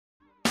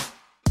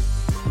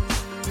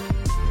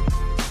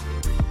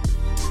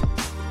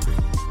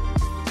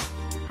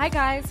Hi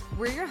guys,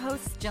 we're your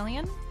hosts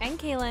Jillian and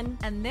Kaylin,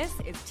 and this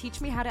is Teach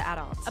Me How to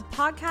Adult, a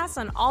podcast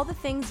on all the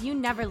things you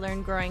never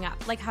learned growing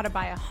up, like how to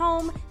buy a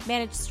home,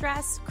 manage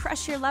stress,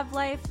 crush your love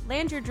life,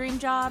 land your dream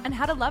job, and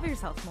how to love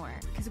yourself more,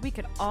 because we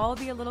could all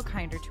be a little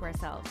kinder to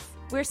ourselves.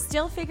 We're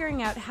still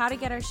figuring out how to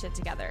get our shit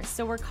together,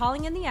 so we're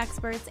calling in the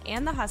experts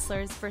and the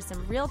hustlers for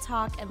some real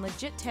talk and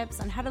legit tips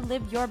on how to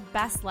live your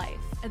best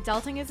life.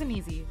 Adulting isn't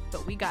easy,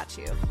 but we got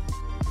you.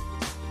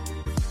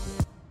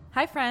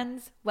 Hi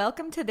friends,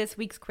 welcome to this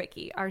week's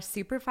Quickie, our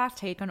super fast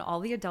take on all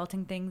the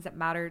adulting things that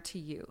matter to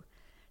you.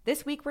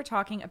 This week we're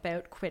talking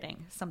about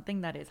quitting, something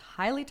that is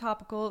highly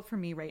topical for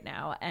me right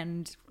now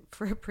and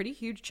for a pretty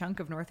huge chunk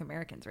of North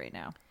Americans right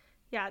now.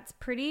 Yeah, it's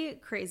pretty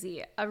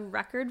crazy. A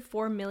record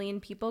 4 million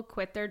people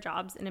quit their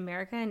jobs in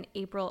America in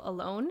April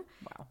alone.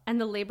 Wow. And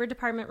the Labor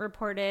Department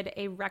reported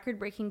a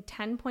record-breaking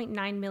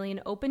 10.9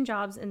 million open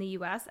jobs in the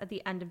U.S. at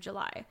the end of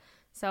July.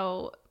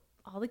 So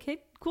all the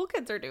cool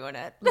kids are doing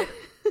it.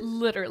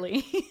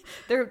 Literally.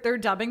 They're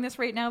dubbing this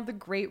right now the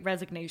Great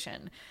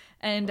Resignation.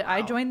 And wow.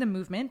 I joined the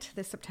movement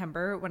this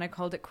September when I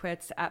called it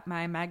quits at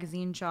my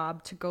magazine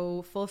job to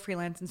go full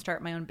freelance and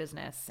start my own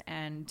business.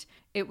 And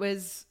it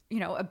was,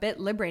 a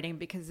bit liberating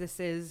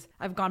because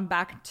I've gone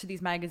back to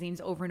these magazines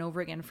over and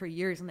over again for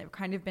years, and they've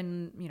kind of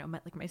been,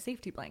 like my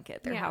safety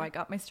blanket. They're how I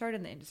got my start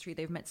in the industry.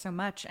 They've meant so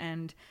much.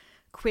 And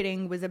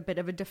quitting was a bit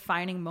of a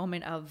defining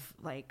moment of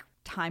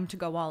time to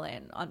go all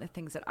in on the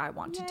things that I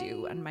want to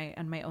do and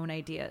my own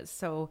ideas.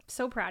 So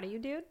proud of you,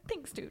 dude.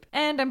 Thanks, dude.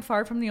 And I'm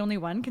far from the only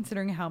one,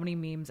 considering how many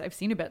memes I've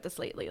seen about this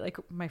lately. Like,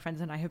 my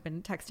friends and I have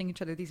been texting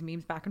each other these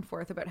memes back and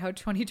forth about how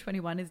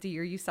 2021 is the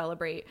year you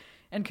celebrate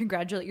and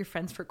congratulate your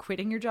friends for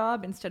quitting your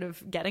job instead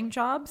of getting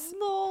jobs.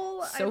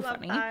 Lol, so I love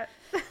funny. That.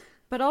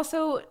 But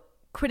also,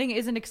 quitting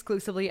isn't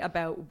exclusively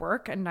about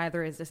work, and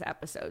neither is this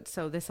episode.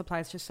 So this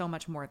applies to so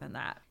much more than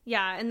that.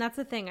 Yeah, and that's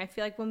the thing. I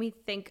feel like when we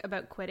think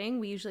about quitting,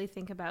 we usually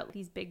think about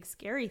these big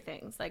scary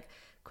things like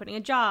quitting a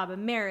job, a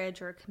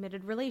marriage, or a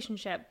committed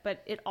relationship.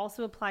 But it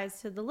also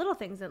applies to the little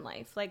things in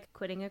life, like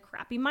quitting a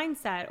crappy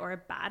mindset or a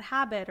bad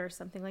habit or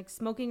something like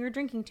smoking or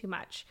drinking too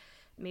much.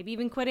 Maybe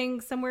even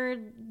quitting somewhere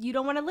you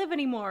don't want to live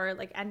anymore,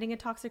 like ending a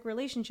toxic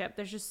relationship.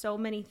 There's just so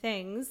many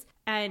things.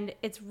 And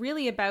it's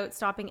really about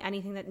stopping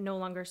anything that no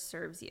longer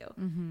serves you.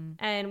 Mm-hmm.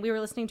 And we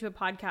were listening to a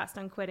podcast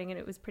on quitting, and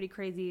it was pretty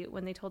crazy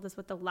when they told us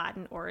what the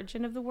Latin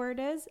origin of the word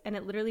is. And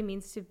it literally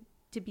means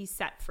to be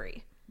set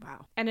free.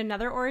 Wow. And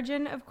another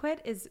origin of quit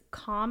is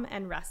calm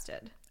and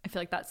rested. I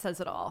feel like that says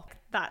it all.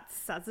 That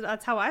says it.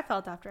 That's how I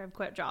felt after I've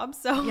quit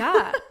jobs. So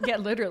yeah,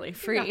 literally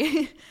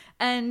free. Yeah.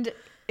 And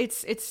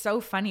it's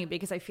so funny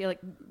because I feel like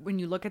when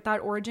you look at that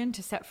origin,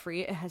 to set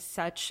free, it has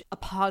such a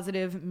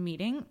positive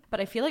meaning. But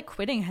I feel like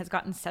quitting has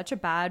gotten such a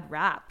bad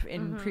rap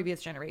in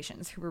previous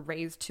generations who were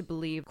raised to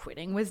believe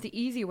quitting was the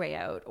easy way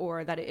out,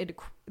 or that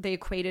they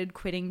equated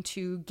quitting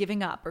to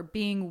giving up or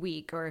being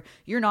weak, or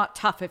you're not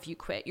tough if you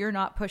quit, you're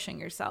not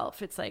pushing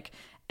yourself. It's like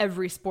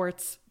every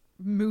sports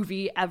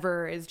movie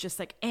ever is just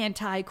like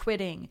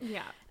anti-quitting.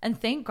 Yeah. And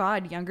thank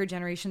God younger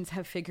generations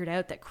have figured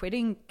out that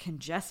quitting can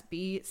just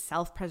be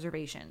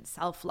self-preservation,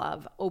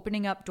 self-love,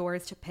 opening up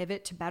doors to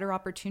pivot to better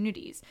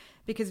opportunities,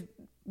 because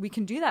we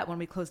can do that when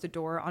we close the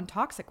door on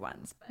toxic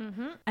ones.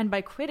 Mm-hmm. And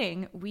by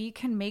quitting, we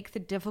can make the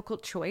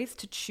difficult choice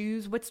to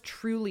choose what's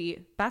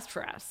truly best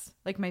for us.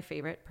 Like my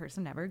favorite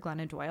person ever,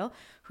 Glennon Doyle,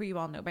 who you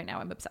all know by now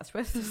I'm obsessed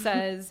with,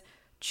 says,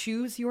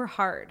 choose your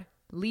hard.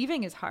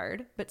 Leaving is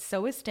hard, but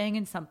so is staying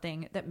in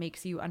something that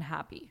makes you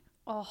unhappy.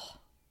 Oh,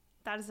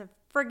 that is a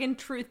friggin'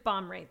 truth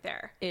bomb right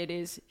there. It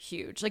is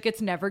huge. Like,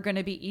 it's never going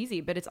to be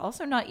easy, but it's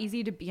also not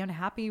easy to be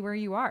unhappy where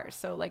you are.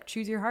 So,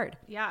 choose your hard.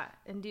 Yeah,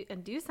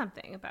 and do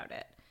something about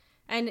it.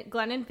 And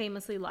Glennon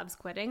famously loves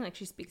quitting.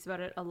 She speaks about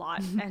it a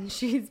lot. And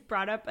she's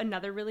brought up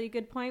another really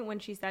good point when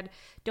she said,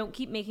 don't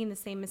keep making the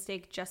same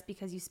mistake just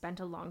because you spent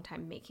a long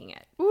time making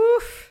it.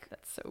 Oof.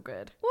 That's so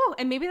good. Whoa.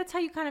 And maybe that's how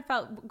you kind of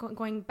felt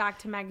going back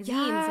to magazines.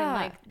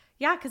 Yeah.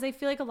 And because I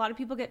feel like a lot of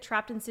people get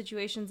trapped in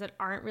situations that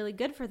aren't really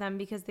good for them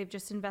because they've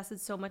just invested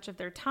so much of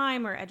their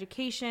time or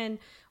education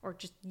or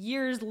just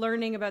years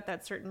learning about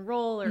that certain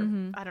role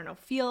or,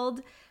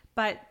 field.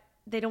 But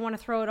they don't want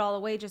to throw it all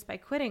away just by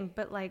quitting.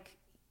 But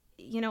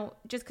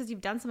just because you've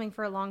done something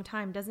for a long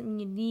time doesn't mean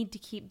you need to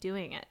keep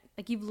doing it.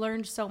 You've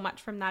learned so much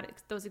from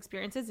those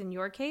experiences in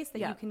your case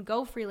that you can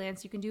go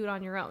freelance, you can do it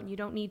on your own. You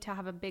don't need to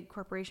have a big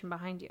corporation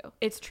behind you.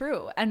 It's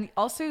true. And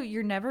also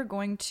you're never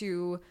going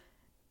to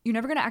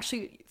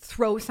actually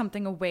throw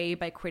something away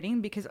by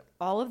quitting, because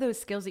all of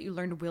those skills that you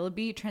learned will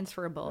be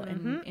transferable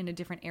in a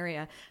different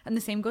area. And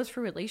the same goes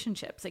for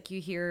relationships.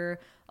 You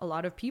hear a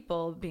lot of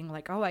people being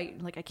like, oh, I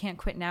can't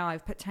quit now.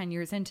 I've put 10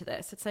 years into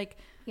this. It's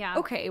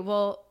okay,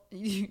 well, do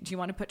you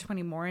want to put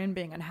 20 more in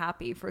being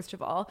unhappy, first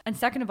of all? And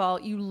second of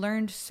all, you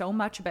learned so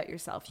much about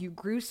yourself. You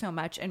grew so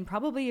much. And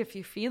probably if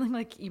you're feeling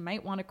like you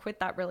might want to quit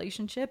that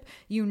relationship,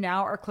 you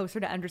now are closer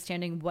to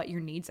understanding what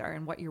your needs are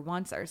and what your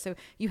wants are. So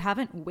you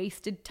haven't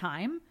wasted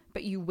time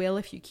but you will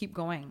if you keep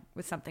going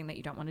with something that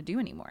you don't want to do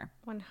anymore.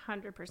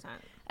 100%.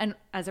 And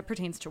as it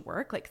pertains to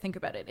work, like think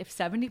about it. If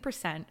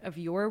 70% of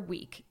your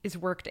week is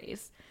work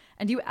days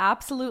and you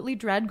absolutely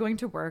dread going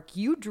to work,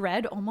 you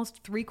dread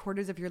almost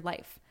 3/4 of your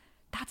life.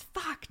 That's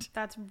fucked.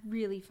 That's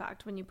really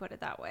fucked when you put it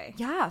that way.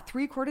 Yeah,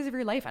 3/4 of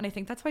your life. And I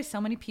think that's why so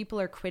many people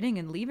are quitting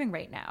and leaving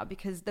right now,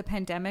 because the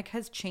pandemic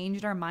has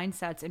changed our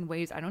mindsets in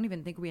ways I don't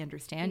even think we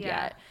understand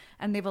yet.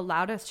 And they've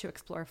allowed us to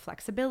explore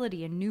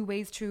flexibility and new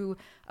ways to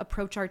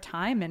approach our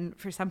time. And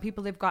for some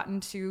people, they've gotten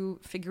to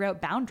figure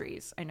out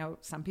boundaries. I know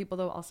some people,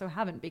 though, also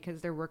haven't,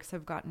 because their works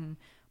have gotten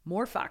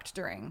more fucked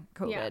during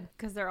COVID. Yeah,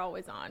 because they're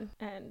always on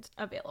and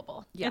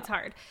available. Yeah. It's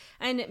hard.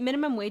 And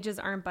minimum wages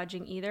aren't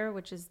budging either,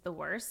 which is the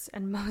worst.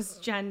 And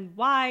most Gen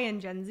Y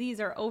and Gen Zs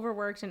are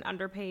overworked and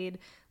underpaid,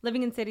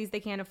 living in cities they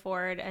can't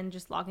afford, and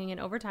just logging in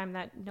overtime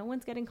that no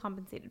one's getting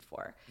compensated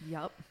for.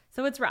 Yep.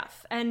 So it's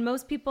rough. And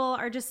most people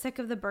are just sick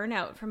of the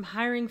burnout from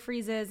hiring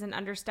freezes and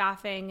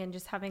understaffing and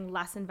just having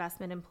less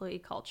investment in employee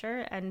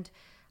culture. And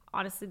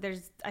honestly,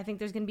 I think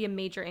there's going to be a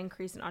major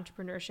increase in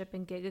entrepreneurship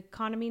and gig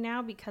economy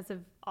now because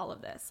of all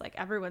of this. Like,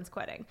 everyone's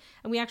quitting.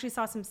 And we actually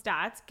saw some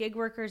stats. Gig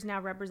workers now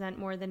represent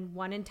more than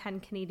 1 in 10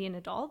 Canadian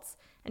adults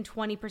and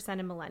 20%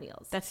 of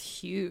millennials.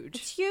 That's huge.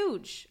 It's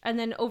huge. And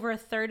then over a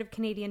third of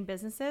Canadian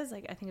businesses,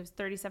 like I think it was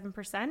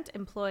 37%,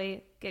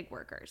 employ gig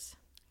workers.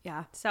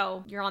 Yeah.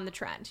 So you're on the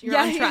trend. You're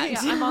on trend.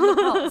 Yeah, I'm on the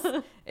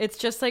pulse. It's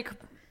just like,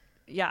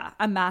 yeah,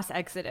 a mass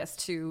exodus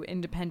to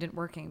independent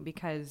working,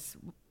 because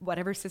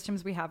whatever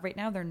systems we have right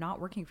now, they're not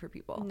working for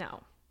people.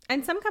 No.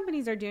 And some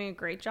companies are doing a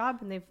great job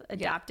and they've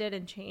adapted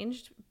and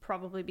changed,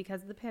 probably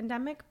because of the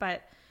pandemic.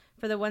 But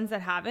for the ones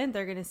that haven't,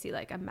 they're going to see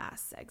like a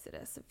mass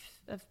exodus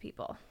of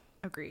people.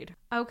 Agreed.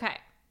 Okay.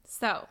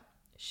 So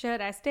should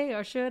I stay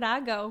or should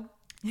I go?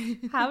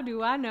 How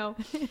do I know?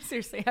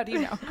 Seriously, how do you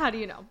know? How do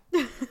you know?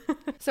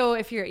 So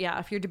if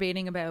you're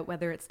debating about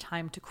whether it's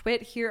time to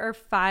quit, here are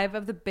 5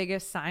 of the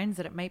biggest signs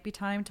that it might be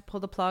time to pull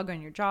the plug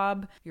on your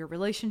job, your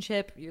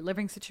relationship, your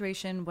living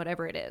situation,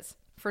 whatever it is.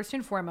 First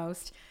and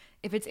foremost,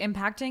 if it's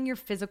impacting your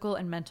physical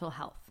and mental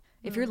health.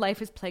 If your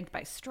life is plagued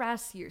by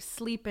stress, your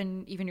sleep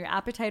and even your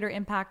appetite are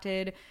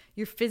impacted,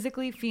 you're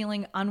physically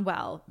feeling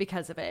unwell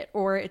because of it,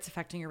 or it's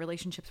affecting your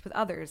relationships with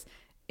others,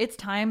 it's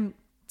time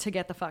to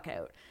get the fuck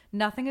out.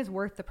 Nothing is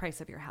worth the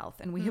price of your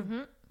health. And we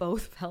have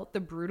both felt the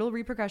brutal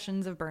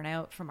repercussions of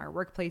burnout from our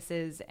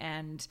workplaces.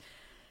 And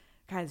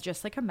guys,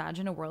 just like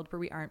imagine a world where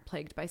we aren't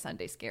plagued by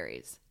Sunday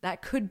scaries.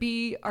 That could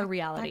be our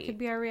reality. That could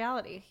be our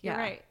reality. You're Yeah.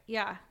 right.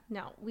 Yeah.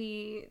 No,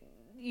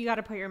 you got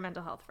to put your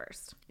mental health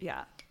first.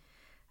 Yeah.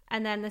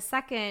 And then the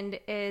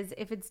second is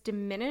if it's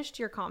diminished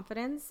your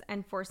confidence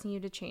and forcing you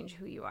to change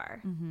who you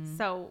are.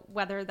 So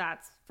whether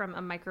that's from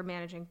a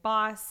micromanaging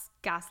boss,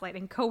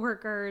 gaslighting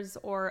coworkers,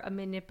 or a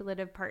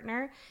manipulative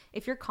partner,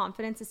 if your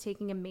confidence is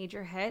taking a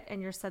major hit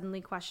and you're suddenly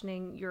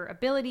questioning your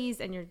abilities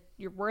and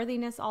your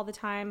worthiness all the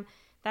time,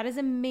 that is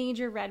a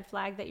major red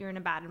flag that you're in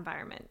a bad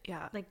environment.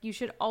 Yeah. Like, you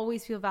should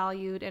always feel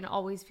valued and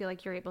always feel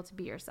like you're able to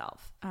be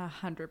yourself.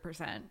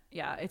 100%.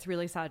 Yeah. It's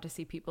really sad to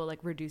see people like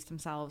reduce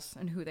themselves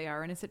and who they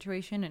are in a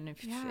situation. And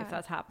if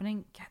that's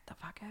happening, get the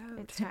fuck out.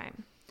 It's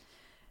time.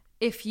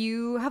 If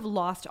you have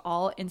lost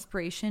all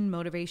inspiration,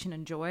 motivation,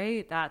 and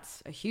joy,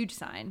 that's a huge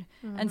sign.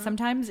 And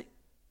sometimes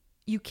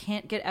you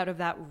can't get out of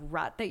that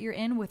rut that you're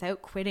in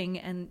without quitting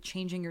and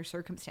changing your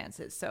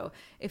circumstances. So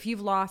if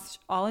you've lost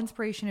all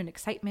inspiration and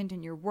excitement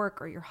in your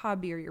work or your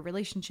hobby or your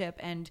relationship,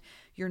 and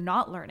you're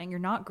not learning, you're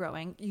not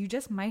growing, you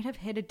just might have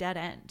hit a dead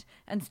end.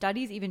 And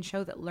studies even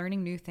show that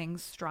learning new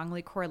things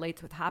strongly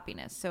correlates with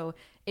happiness. So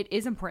it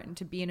is important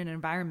to be in an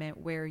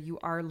environment where you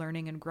are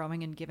learning and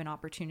growing and given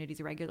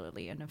opportunities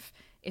regularly. And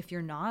if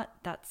you're not,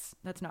 that's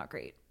not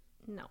great.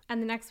 No.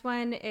 And the next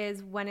one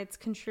is when it's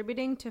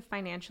contributing to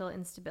financial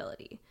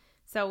instability.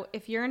 So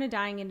if you're in a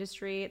dying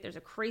industry, there's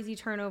a crazy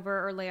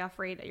turnover or layoff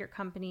rate at your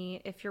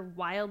company, if you're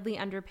wildly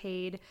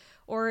underpaid,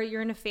 or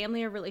you're in a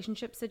family or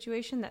relationship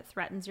situation that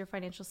threatens your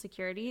financial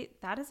security,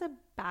 that is a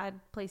bad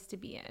place to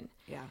be in.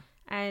 Yeah.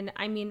 And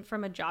I mean,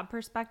 from a job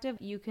perspective,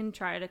 you can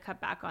try to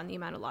cut back on the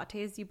amount of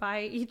lattes you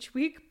buy each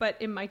week, but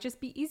it might just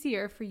be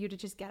easier for you to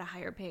just get a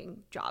higher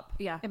paying job.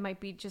 Yeah. It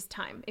might be just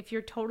time. If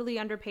you're totally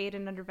underpaid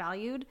and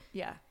undervalued,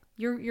 Yeah.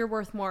 you're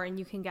worth more and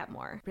you can get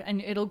more.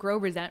 And it'll grow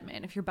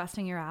resentment if you're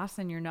busting your ass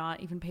and you're not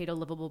even paid a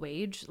livable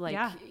wage. Like,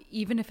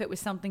 even if it was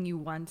something you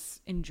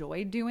once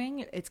enjoyed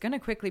doing, it's going to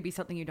quickly be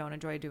something you don't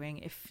enjoy doing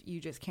if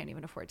you just can't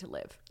even afford to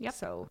live. Yep.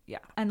 So, yeah.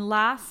 And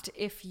last,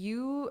 if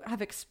you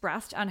have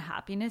expressed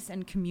unhappiness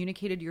and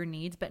communicated your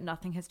needs, but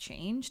nothing has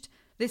changed,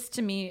 this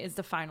to me is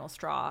the final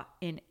straw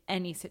in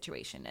any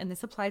situation. And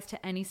this applies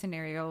to any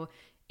scenario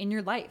in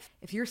your life.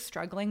 If you're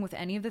struggling with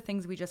any of the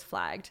things we just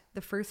flagged,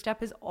 the first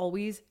step is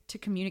always to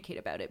communicate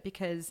about it,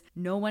 because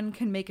no one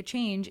can make a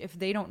change if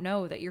they don't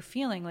know that you're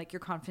feeling like your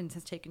confidence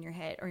has taken your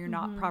hit, or you're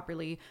not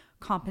properly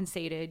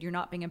compensated, you're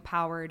not being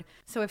empowered.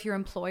 So if your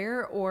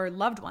employer or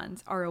loved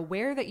ones are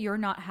aware that you're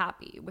not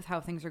happy with how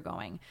things are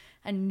going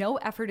and no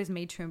effort is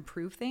made to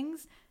improve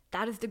things,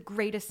 that is the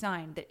greatest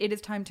sign that it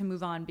is time to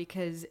move on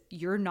because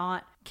you're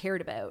not cared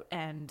about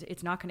and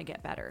it's not going to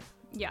get better.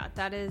 Yeah,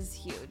 that is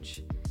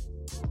huge.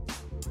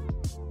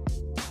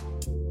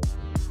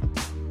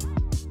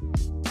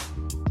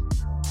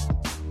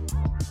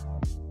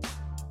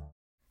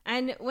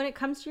 And when it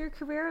comes to your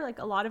career, like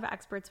a lot of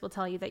experts will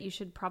tell you that you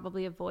should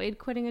probably avoid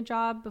quitting a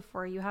job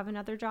before you have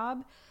another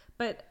job.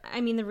 But I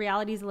mean, the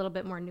reality is a little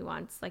bit more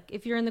nuanced. Like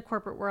if you're in the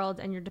corporate world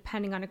and you're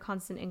depending on a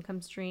constant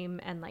income stream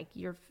and like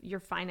your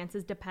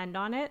finances depend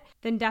on it,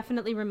 then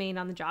definitely remain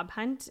on the job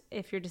hunt.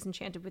 If you're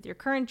disenchanted with your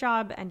current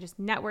job, and just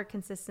network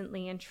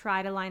consistently and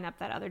try to line up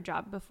that other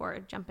job before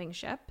jumping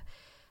ship.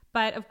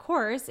 But of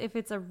course, if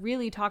it's a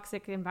really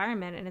toxic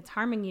environment and it's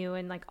harming you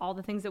and like all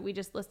the things that we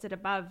just listed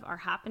above are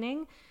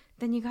happening,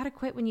 then you got to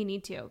quit when you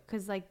need to.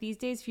 Because like these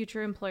days,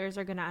 future employers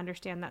are going to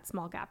understand that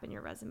small gap in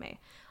your resume.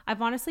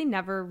 I've honestly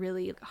never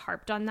really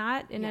harped on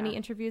that in any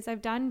interviews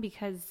I've done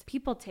because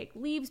people take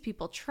leaves,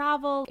 people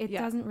travel. It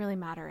doesn't really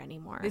matter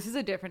anymore. This is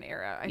a different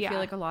era. I feel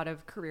like a lot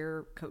of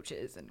career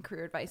coaches and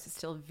career advice is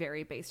still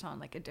very based on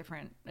like a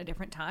different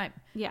time.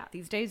 Yeah.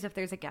 These days, if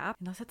there's a gap,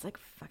 unless it's like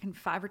fucking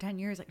 5 or 10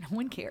 years, like no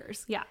one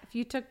cares. Yeah. If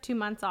you took 2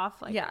 months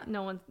off, like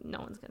no one's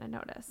going to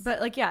notice.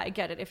 But like, I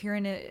get it. If you're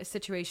in a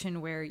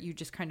situation where you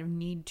just kind of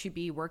need to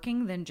be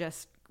working, then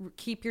just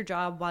keep your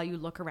job while you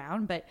look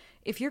around. But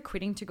if you're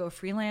quitting to go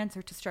freelance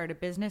or to start a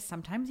business,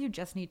 sometimes you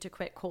just need to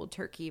quit cold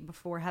turkey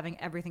before having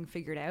everything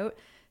figured out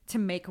to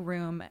make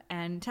room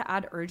and to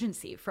add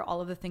urgency for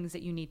all of the things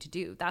that you need to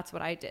do. That's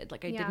what I did.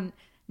 Like I didn't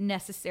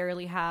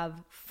necessarily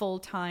have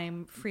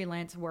full-time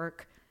freelance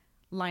work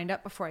lined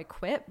up before I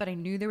quit, but I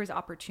knew there was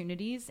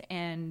opportunities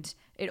and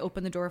it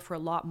opened the door for a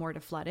lot more to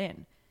flood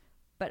in.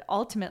 But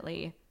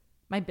ultimately,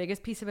 my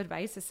biggest piece of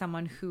advice as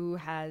someone who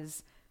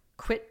has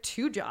quit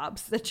 2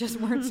 jobs that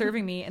just weren't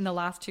serving me in the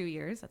last 2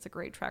 years, that's a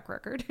great track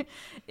record,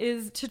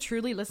 is to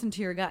truly listen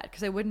to your gut,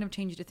 because I wouldn't have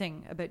changed a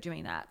thing about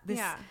doing that.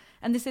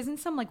 And this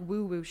isn't some like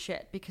woo-woo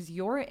shit, because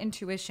your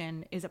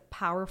intuition is a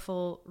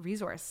powerful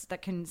resource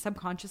that can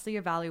subconsciously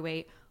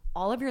evaluate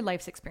all of your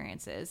life's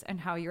experiences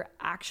and how you're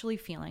actually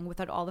feeling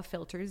without all the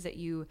filters that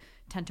you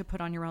tend to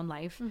put on your own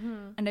life.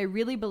 And I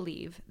really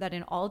believe that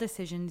in all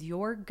decisions,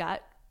 your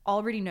gut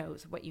already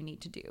knows what you need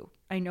to do.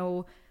 I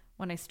know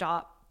when I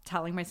stop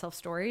telling myself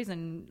stories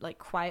and like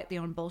quiet the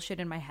own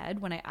bullshit in my head,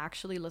 when I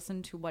actually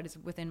listen to what is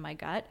within my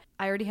gut,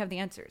 I already have the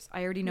answers.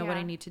 I already know what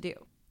I need to do.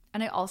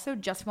 And I also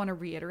just want to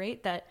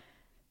reiterate that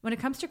when it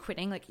comes to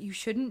quitting, like you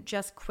shouldn't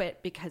just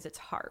quit because it's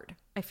hard.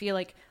 I feel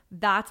like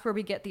that's where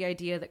we get the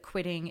idea that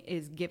quitting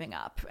is giving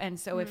up. And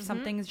so if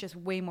something is just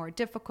way more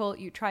difficult,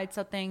 you tried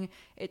something,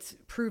 it's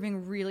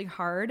proving really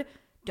hard,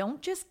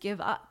 don't just give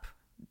up.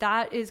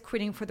 That is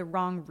quitting for the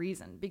wrong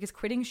reason, because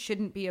quitting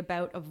shouldn't be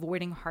about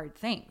avoiding hard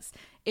things.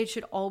 It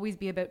should always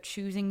be about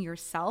choosing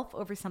yourself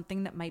over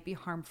something that might be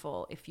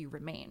harmful if you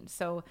remain.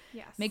 So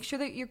make sure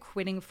that you're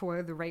quitting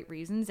for the right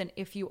reasons. And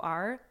if you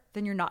are,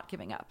 then you're not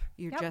giving up.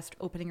 You're just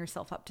opening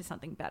yourself up to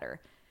something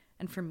better.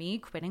 And for me,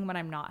 quitting when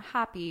I'm not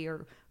happy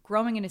or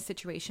growing in a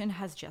situation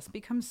has just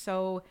become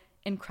so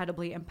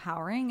incredibly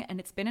empowering. And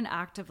it's been an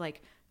act of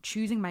like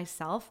choosing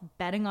myself,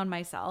 betting on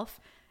myself.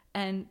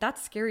 And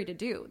that's scary to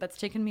do. That's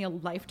taken me a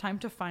lifetime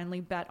to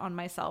finally bet on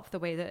myself the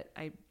way that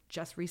I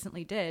just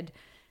recently did.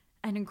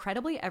 And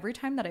incredibly, every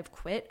time that I've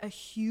quit, a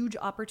huge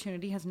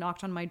opportunity has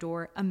knocked on my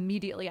door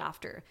immediately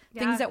after.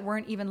 Things that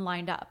weren't even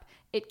lined up.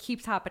 It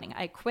keeps happening.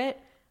 I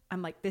quit.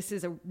 I'm like,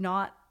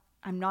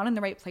 I'm not in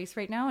the right place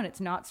right now and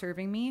it's not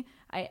serving me.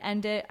 I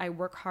end it. I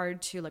work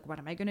hard to like, what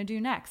am I going to do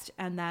next?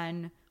 And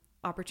then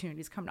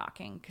opportunities come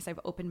knocking because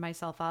I've opened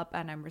myself up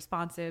and I'm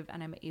responsive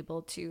and I'm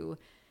able to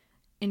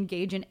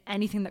engage in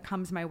anything that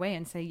comes my way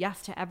and say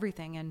yes to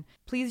everything. And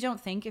please don't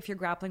think, if you're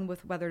grappling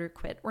with whether to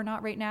quit or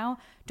not right now,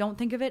 don't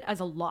think of it as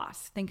a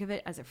loss. Think of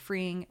it as a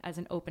freeing, as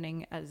an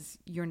opening, as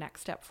your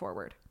next step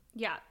forward.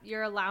 Yeah,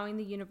 you're allowing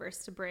the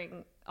universe to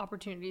bring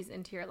opportunities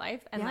into your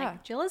life. And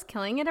like, Jill is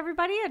killing it,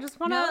 everybody. I just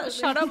want to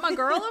shout out my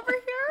girl over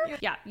here.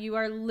 Yeah, you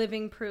are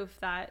living proof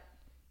that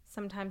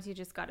sometimes you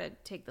just got to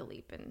take the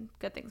leap and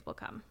good things will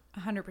come.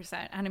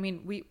 100%. And I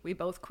mean, we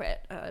both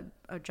quit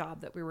a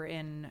job that we were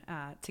in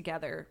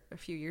together a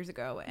few years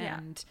ago.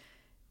 And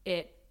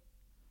it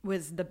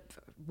was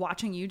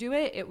watching you do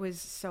it, it was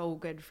so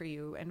good for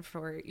you and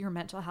for your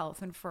mental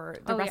health and for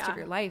the rest of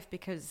your life,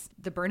 because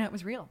the burnout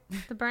was real.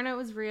 The burnout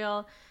was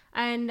real.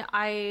 And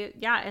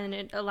and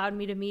it allowed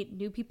me to meet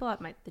new people at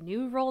the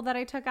new role that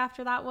I took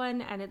after that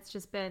one. And it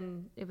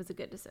was a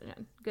good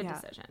decision.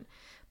 Decision.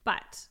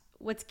 But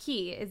what's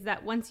key is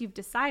that once you've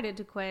decided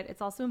to quit,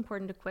 it's also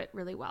important to quit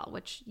really well,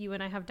 which you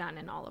and I have done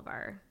in all of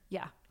our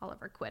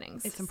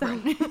quittings. It's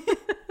important.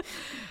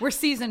 We're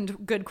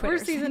seasoned good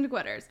quitters. We're seasoned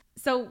quitters.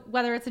 So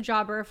whether it's a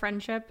job or a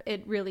friendship,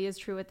 it really is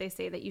true what they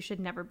say, that you should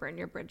never burn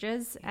your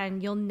bridges,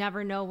 and you'll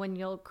never know when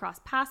you'll cross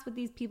paths with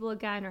these people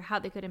again or how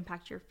they could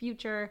impact your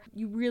future.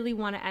 You really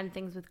want to end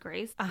things with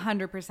grace.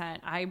 100%.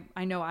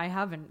 I know I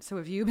haven't. So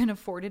have you been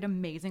afforded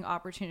amazing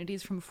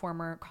opportunities from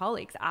former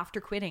colleagues after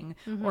quitting,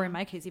 or in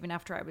my case, even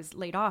after I was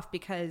laid off?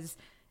 Because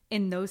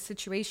in those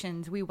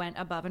situations, we went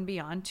above and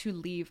beyond to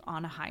leave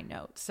on a high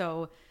note.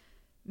 So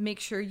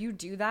make sure you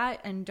do that,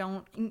 and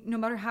don't, no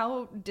matter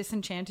how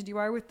disenchanted you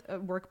are with a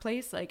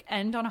workplace, like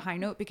end on a high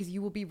note, because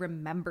you will be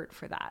remembered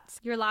for that.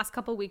 Your last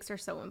couple weeks are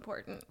so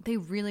important. They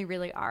really,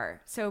 really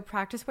are. So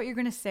practice what you're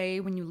going to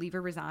say when you leave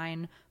or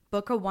resign.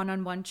 Book a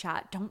one-on-one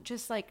chat. Don't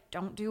just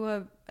don't do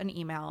an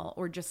email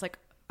or just like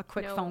a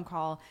quick phone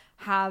call.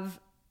 Have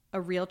a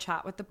real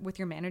chat with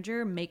your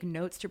manager. Make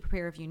notes to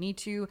prepare if you need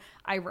to.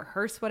 I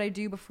rehearse what I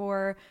do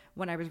before.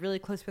 When I was really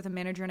close with a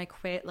manager and I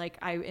quit, like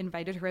I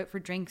invited her out for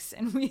drinks,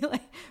 and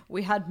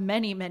we had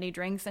many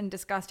drinks and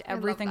discussed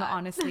everything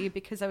honestly,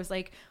 because I was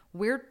like,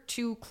 we're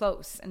too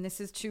close and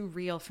this is too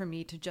real for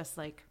me to just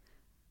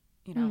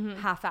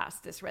half-ass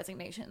this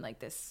resignation. Like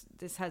this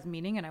has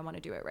meaning and I want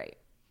to do it right.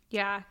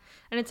 Yeah.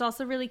 And it's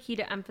also really key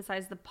to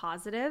emphasize the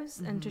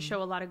positives and to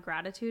show a lot of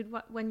gratitude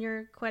when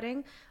you're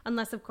quitting,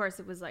 unless of course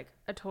it was like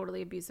a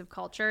totally abusive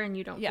culture and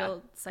you don't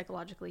feel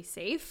psychologically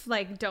safe.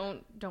 Like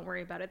don't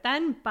worry about it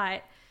then.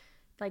 But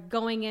like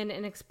going in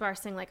and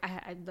expressing like,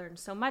 I learned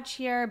so much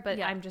here,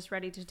 but I'm just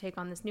ready to take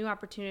on this new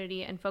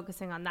opportunity, and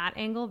focusing on that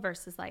angle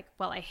versus like,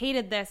 well, I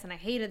hated this and I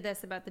hated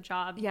this about the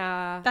job.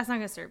 Yeah. That's not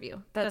going to serve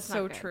you. That's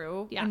so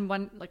true. Yeah. And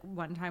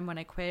one time when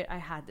I quit, I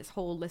had this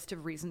whole list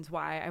of reasons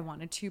why I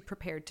wanted to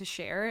prepare to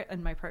share.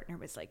 And my partner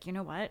was like, you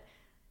know what?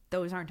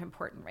 Those aren't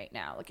important right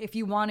now. Like if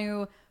you want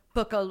to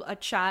book a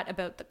chat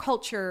about the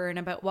culture and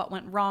about what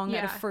went wrong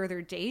at a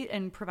further date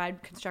and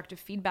provide constructive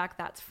feedback,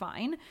 that's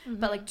fine.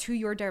 But like to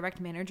your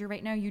direct manager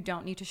right now, you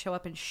don't need to show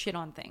up and shit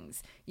on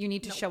things. You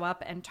need to show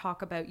up and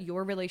talk about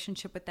your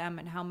relationship with them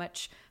and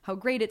how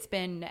great it's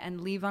been,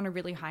 and leave on a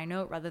really high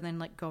note rather than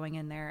like going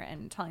in there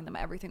and telling them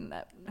everything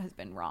that has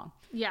been wrong.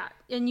 Yeah.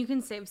 And you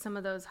can save some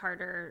of those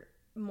harder,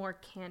 more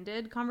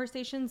candid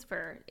conversations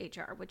for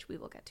HR, which we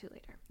will get to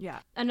later. Yeah.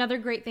 Another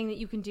great thing that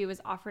you can do is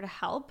offer to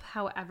help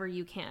however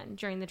you can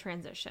during the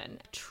transition.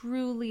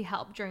 Truly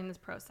help during this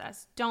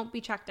process. Don't be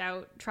checked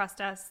out.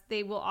 Trust us.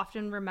 They will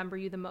often remember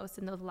you the most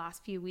in those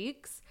last few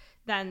weeks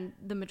than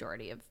the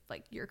majority of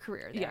like your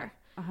career there.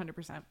 Yeah,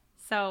 100%.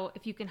 So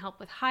if you can help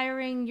with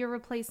hiring your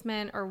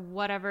replacement or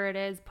whatever it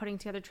is, putting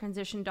together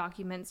transition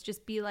documents,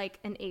 just be like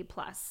an A+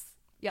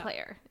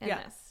 player in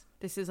this.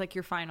 This is like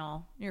your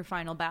final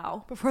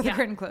bow before the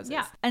curtain closes.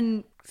 Yeah.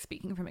 And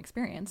speaking from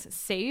experience,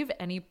 save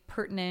any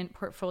pertinent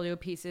portfolio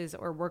pieces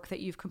or work that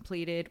you've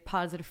completed,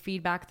 positive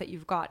feedback that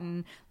you've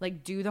gotten.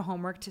 Like do the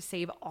homework to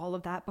save all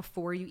of that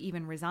before you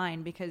even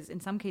resign, because in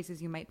some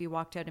cases you might be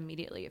walked out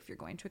immediately if you're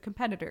going to a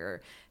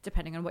competitor,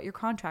 depending on what your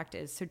contract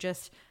is. So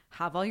just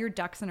have all your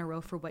ducks in a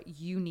row for what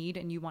you need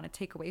and you want to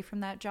take away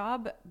from that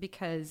job,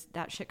 because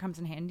that shit comes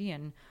in handy.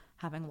 And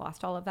having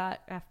lost all of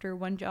that after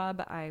one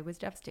job, I was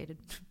devastated.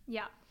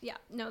 Yeah.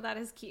 No, that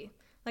is key.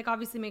 Like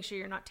obviously make sure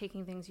you're not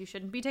taking things you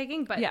shouldn't be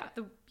taking, but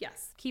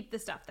keep the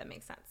stuff that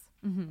makes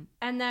sense.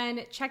 And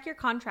then check your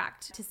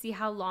contract to see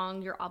how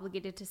long you're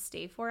obligated to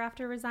stay for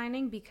after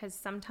resigning, because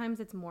sometimes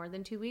it's more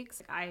than 2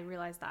 weeks. I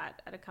realized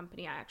that at a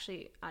company, I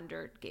actually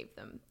undergave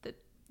them the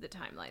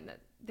timeline that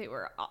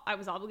I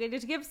was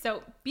obligated to give.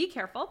 So be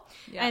careful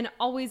and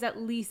always at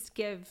least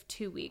give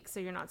 2 weeks so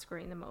you're not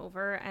screwing them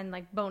over. And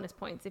like bonus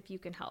points if you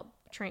can help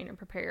train and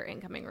prepare your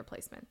incoming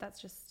replacement.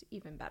 That's just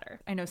even better.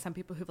 I know some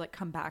people who've like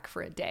come back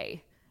for a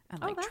day and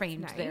like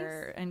trained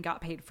there and got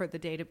paid for the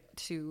day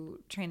to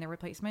train their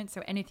replacement.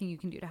 So anything you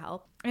can do to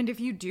help. And if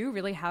you do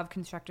really have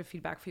constructive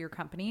feedback for your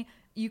company,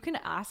 you can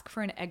ask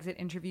for an exit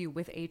interview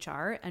with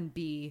HR and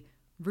be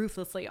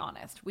ruthlessly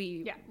honest.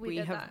 We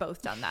have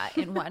both done that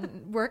in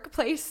one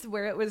workplace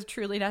where it was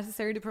truly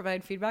necessary to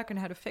provide feedback on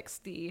how to fix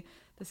the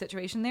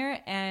situation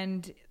there.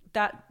 And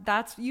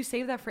that's you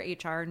save that for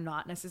HR,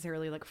 not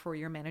necessarily like for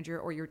your manager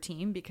or your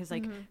team, because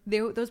like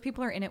those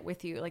people are in it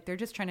with you. Like they're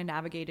just trying to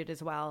navigate it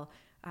as well.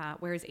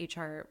 Whereas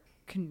HR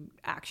can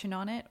action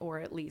on it,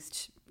 or at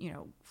least,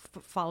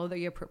 follow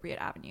the appropriate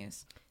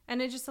avenues.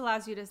 And it just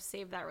allows you to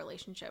save that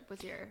relationship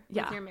with your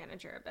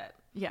manager a bit.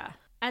 Yeah.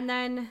 And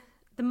then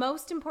the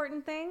most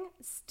important thing,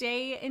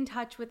 stay in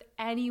touch with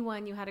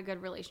anyone you had a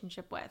good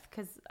relationship with,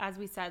 because as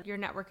we said, your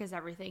network is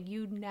everything.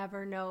 You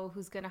never know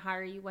who's going to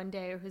hire you one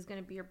day or who's going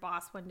to be your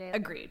boss one day.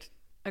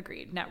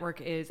 Agreed.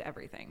 Network is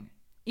everything.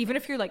 Even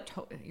if you're like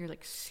you're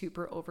like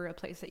super over a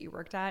place that you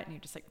worked at and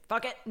you're just like,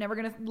 fuck it, never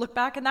going to look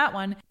back in that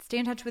one. Stay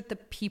in touch with the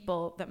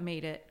people that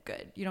made it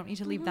good. You don't need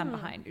to leave them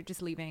behind. You're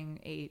just leaving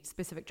a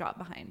specific job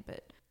behind.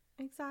 But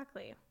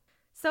exactly.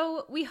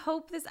 So we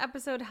hope this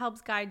episode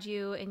helps guide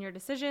you in your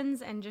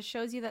decisions and just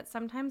shows you that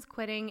sometimes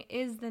quitting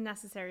is the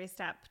necessary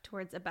step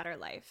towards a better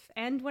life.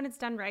 And when it's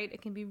done right,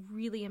 it can be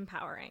really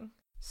empowering.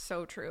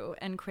 So true.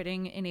 And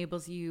quitting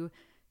enables you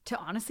to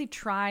honestly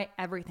try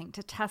everything,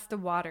 to test the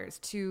waters,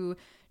 to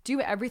do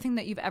everything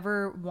that you've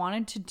ever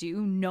wanted to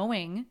do,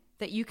 knowing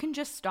that you can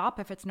just stop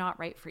if it's not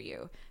right for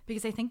you.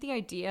 Because I think the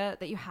idea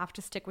that you have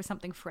to stick with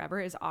something forever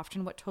is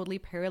often what totally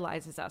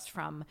paralyzes us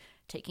from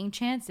taking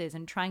chances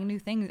and trying new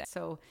things.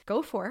 So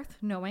go forth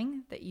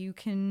knowing that you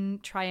can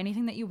try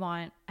anything that you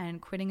want,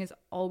 and quitting is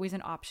always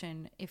an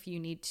option if you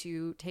need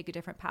to take a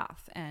different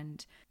path.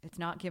 And it's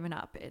not giving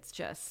up. It's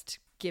just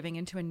giving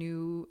into a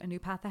new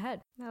path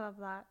ahead. I love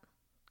that.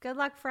 Good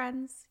luck,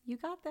 friends. You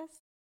got this.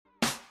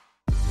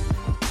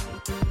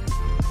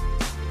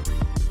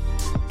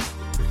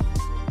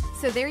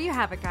 So there you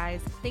have it, guys.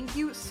 Thank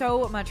you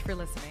so much for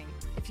listening.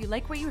 If you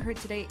like what you heard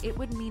today, it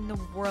would mean the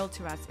world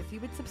to us if you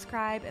would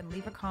subscribe and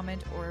leave a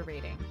comment or a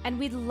rating. And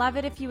we'd love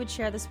it if you would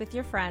share this with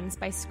your friends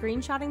by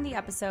screenshotting the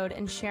episode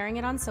and sharing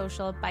it on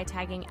social by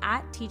tagging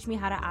at Teach Me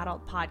How to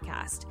Adult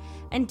Podcast.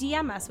 And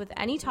DM us with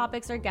any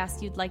topics or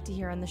guests you'd like to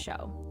hear on the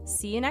show.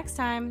 See you next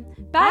time.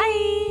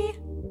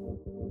 Bye!